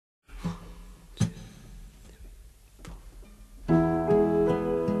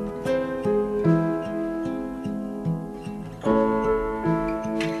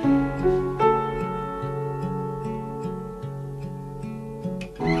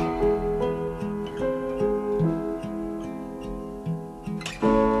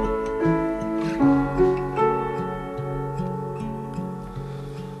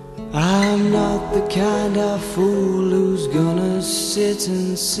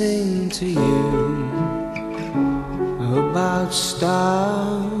and sing to you about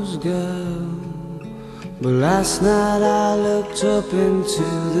stars, girl. But last night I looked up into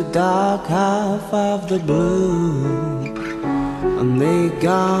the dark half of the blue, and they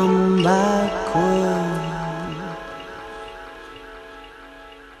gone backward.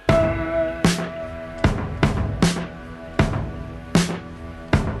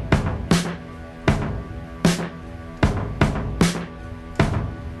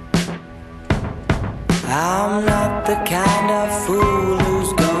 I'm not the kind of fool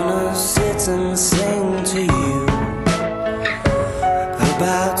who's gonna sit and sing to you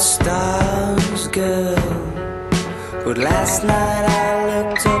about stars, girl. But last night I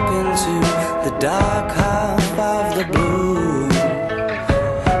looked up into the dark half of the blue,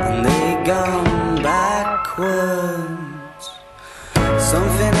 and they gone backwards.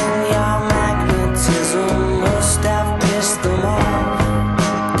 Something in your magnetism must have pissed them off,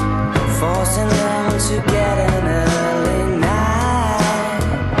 forcing them to get an early night.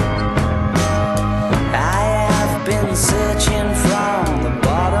 I have been searching from the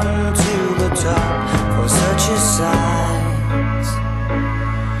bottom to the top for such a sight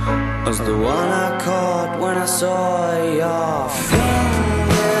as the one I caught when I saw your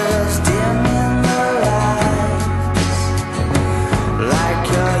fingers dimming the lights, like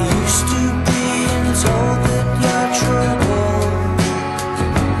you're used to being told that you're troubled.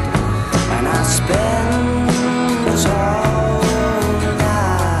 And I spend all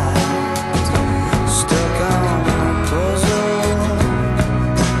night stuck on a puzzle.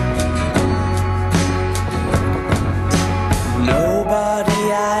 Nobody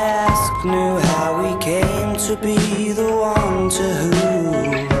I asked knew how we came to be the one to who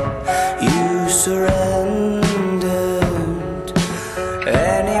you surrender.